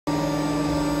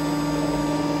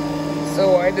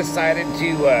So I decided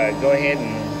to go ahead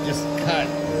and just cut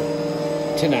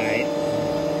tonight.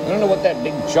 I don't know what that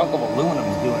big chunk of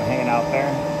aluminum's doing hanging out there.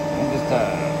 I'm just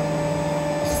a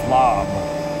slob.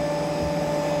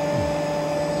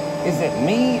 Is it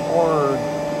me, or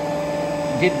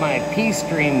did my pea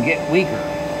stream get weaker?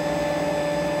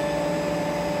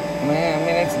 Man, I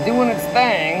mean, it's doing its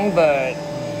thing, but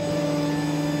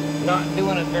not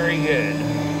doing it very good.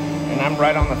 And I'm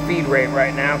right on the feed rate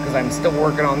right now because I'm still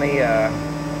working on the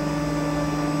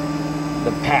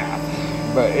path.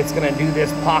 But it's going to do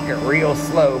this pocket real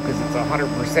slow because it's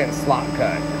 100% slot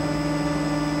cut.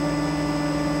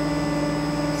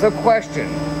 So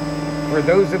question, for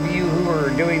those of you who are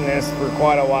doing this for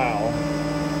quite a while,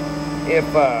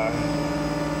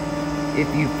 if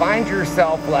you find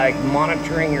yourself like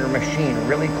monitoring your machine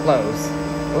really close,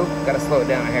 oop, gotta slow it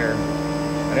down a hair.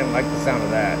 I didn't like the sound of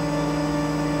that.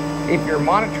 If you're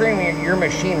monitoring your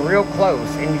machine real close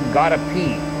and you've got to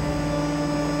pee,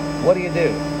 what do you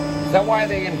do? Is that why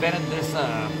they invented this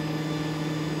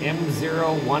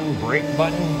M01 brake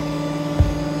button?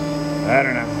 I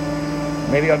don't know.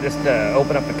 Maybe I'll just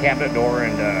open up the cabinet door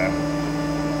and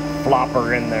flop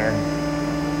her in there.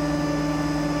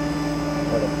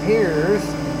 It appears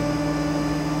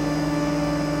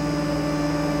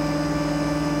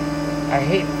I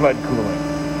hate flood coolant.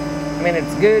 I mean,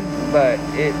 it's good, but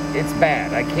it's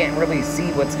bad. I can't really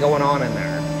see what's going on in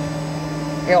there.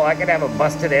 Hell, I could have a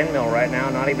busted end mill right now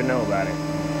and not even know about it.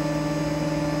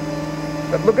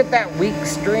 But look at that weak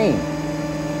stream.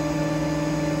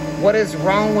 What is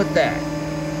wrong with that?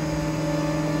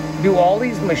 Do all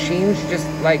these machines just,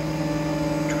 like,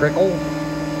 trickle?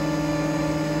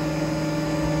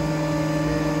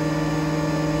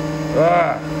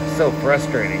 Ugh, so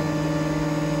frustrating.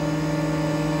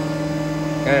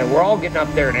 And we're all getting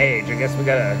up there in age. I guess we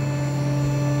gotta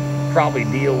probably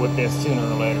deal with this sooner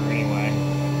or later anyway.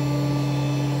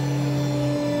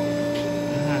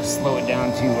 Slow it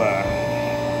down to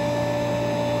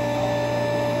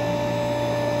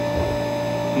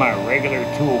my regular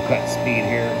tool cut speed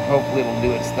here. Hopefully it'll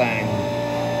do its thing.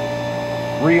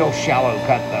 Real shallow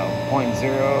cut though.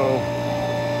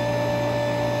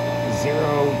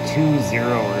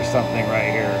 0.0020 or something right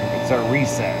here. It's a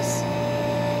recess.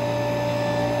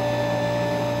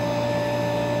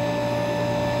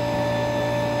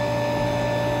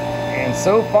 And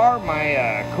so far, my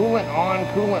coolant on,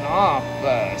 coolant off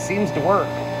seems to work.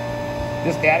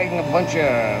 Just adding a bunch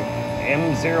of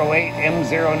M08,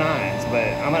 M09s,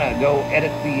 but I'm gonna go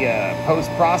edit the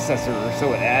post-processor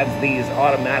so it adds these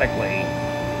automatically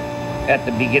at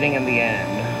the beginning and the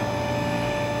end.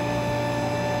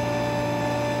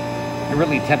 I'm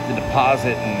really tempted to pause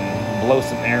it and blow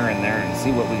some air in there and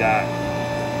see what we got.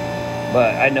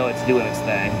 But I know it's doing its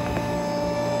thing.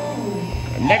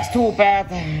 Next tool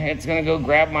path, it's gonna go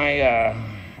grab my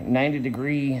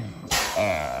 90-degree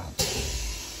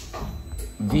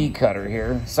V cutter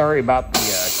here. Sorry about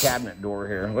the cabinet door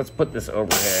here. Let's put this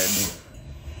overhead.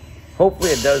 Hopefully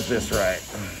it does this right.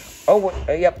 Oh,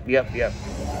 yep.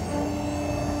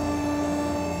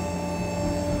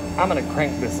 I'm gonna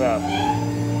crank this up.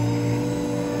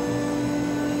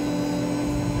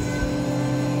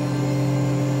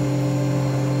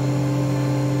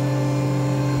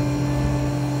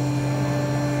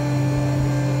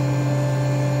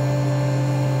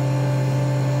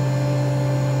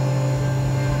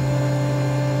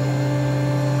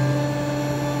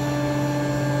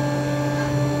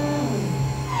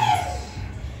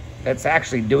 It's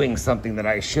actually doing something that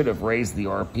I should have raised the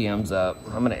RPMs up.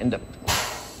 I'm going to end up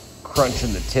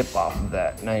crunching the tip off of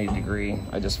that 90 degree.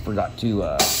 I just forgot to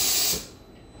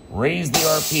raise the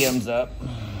RPMs up.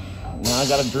 Now I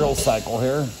got a drill cycle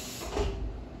here.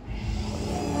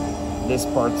 This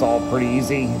part's all pretty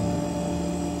easy.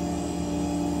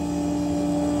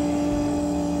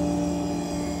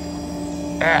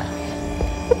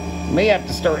 May have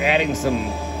to start adding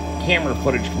some camera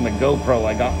footage from the GoPro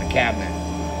I got in the cabinet.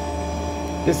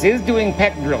 This is doing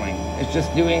peck drilling. It's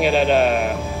just doing it at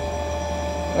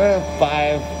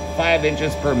 5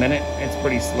 inches per minute. It's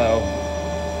pretty slow.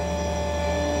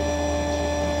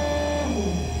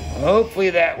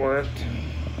 Hopefully that worked.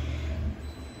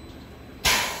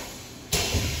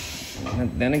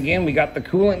 And then again, we got the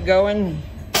coolant going.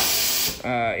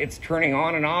 It's turning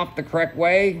on and off the correct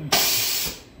way.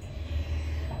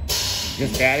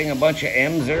 Just adding a bunch of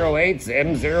M08s,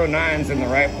 M09s in the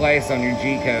right place on your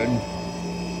G code.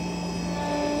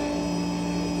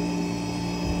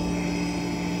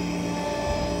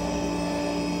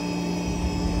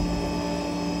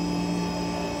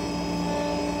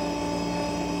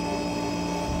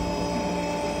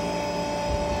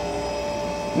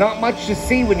 Not much to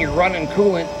see when you're running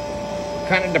coolant.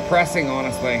 Kind of depressing,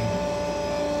 honestly.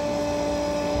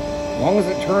 As long as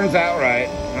it turns out right,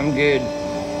 I'm good.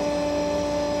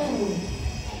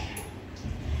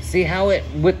 See how it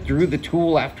withdrew the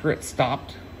tool after it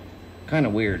stopped? Kind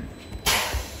of weird.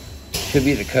 Could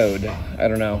be the code. I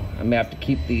don't know. I may have to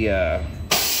keep the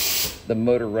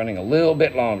motor running a little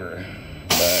bit longer.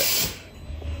 But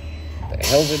what the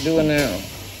hell's it doing now?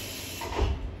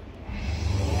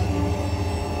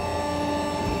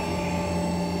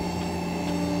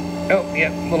 Oh,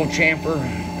 yep, little chamfer.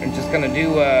 I'm just gonna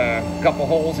do a couple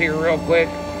holes here real quick.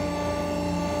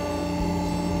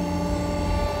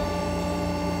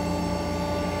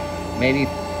 Maybe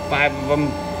 5 of them.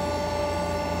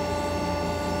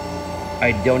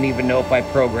 I don't even know if I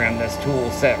programmed this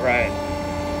tool set right.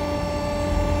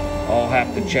 I'll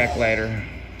have to check later.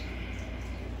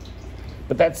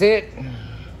 But that's it.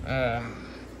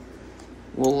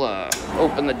 We'll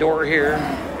open the door here.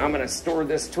 I'm gonna store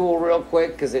this tool real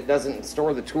quick because it doesn't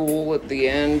store the tool at the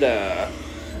end.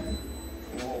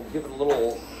 We'll give it a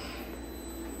little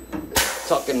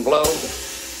tuck and blow.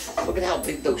 Look at how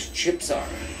big those chips are.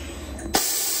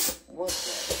 What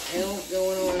the hell's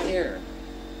going on here?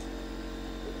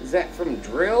 Is that from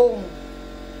drill?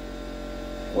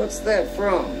 What's that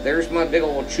from? There's my big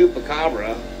old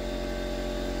chupacabra.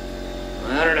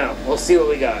 I don't know. We'll see what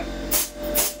we got.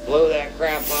 Blow that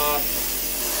crap off.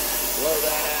 Blow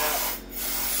that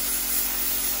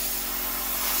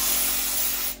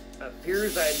out.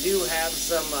 Appears I do have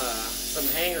some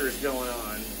hangers going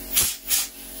on,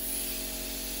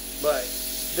 but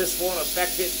this won't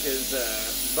affect it because.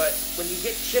 But when you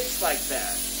get chips like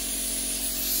that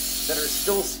that are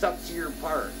still stuck to your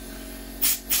part,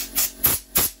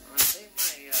 I think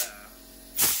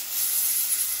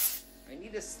I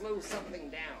need to slow something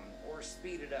down or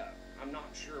speed it up. I'm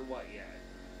not sure what yet.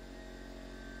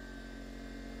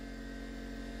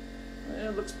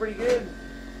 It looks pretty good.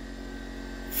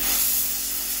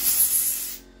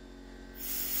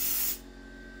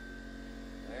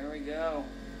 There we go.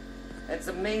 It's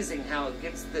amazing how it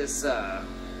gets this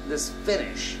this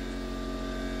finish,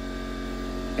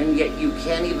 and yet you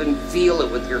can't even feel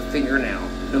it with your fingernail.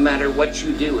 No matter what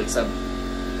you do, it's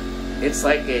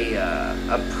like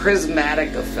a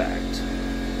prismatic effect,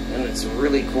 and it's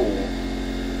really cool.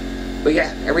 But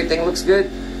yeah, everything looks good.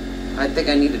 I think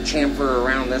I need to chamfer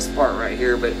around this part right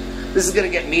here, but this is gonna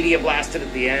get media blasted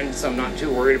at the end, so I'm not too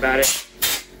worried about it.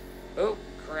 Oh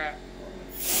crap.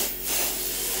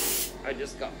 I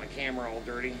just got my camera all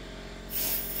dirty.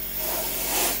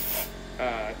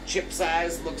 Chip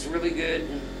size looks really good.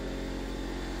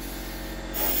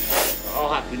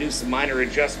 I'll have to do some minor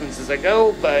adjustments as I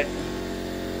go, but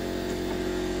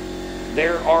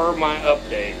there are my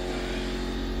update.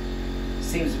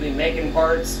 Seems to be making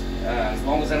parts. As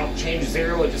long as I don't change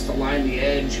zero and just align the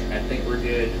edge, I think we're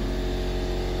good.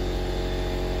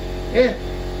 Yeah.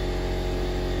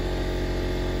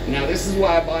 Now this is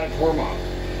why I bought a Tormach.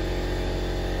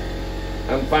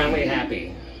 I'm finally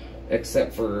happy,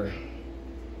 except for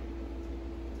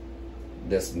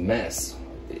this mess.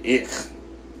 Ugh.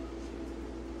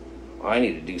 I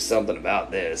need to do something about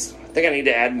this. I think I need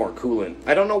to add more coolant.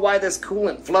 I don't know why this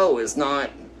coolant flow is not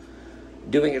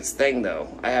doing its thing though.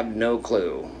 I have no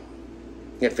clue.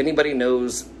 If anybody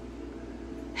knows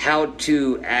how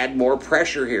to add more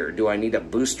pressure here, do I need a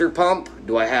booster pump?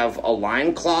 Do I have a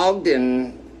line clogged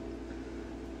in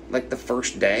like the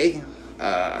first day?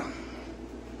 I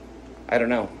don't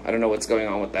know. I don't know what's going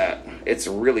on with that. It's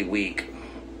really weak.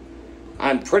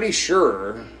 I'm pretty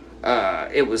sure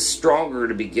it was stronger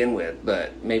to begin with,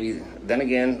 but maybe, then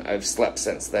again, I've slept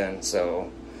since then,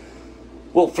 so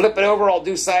we'll flip it over. I'll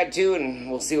do side 2, and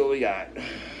we'll see what we got.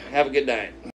 Have a good night.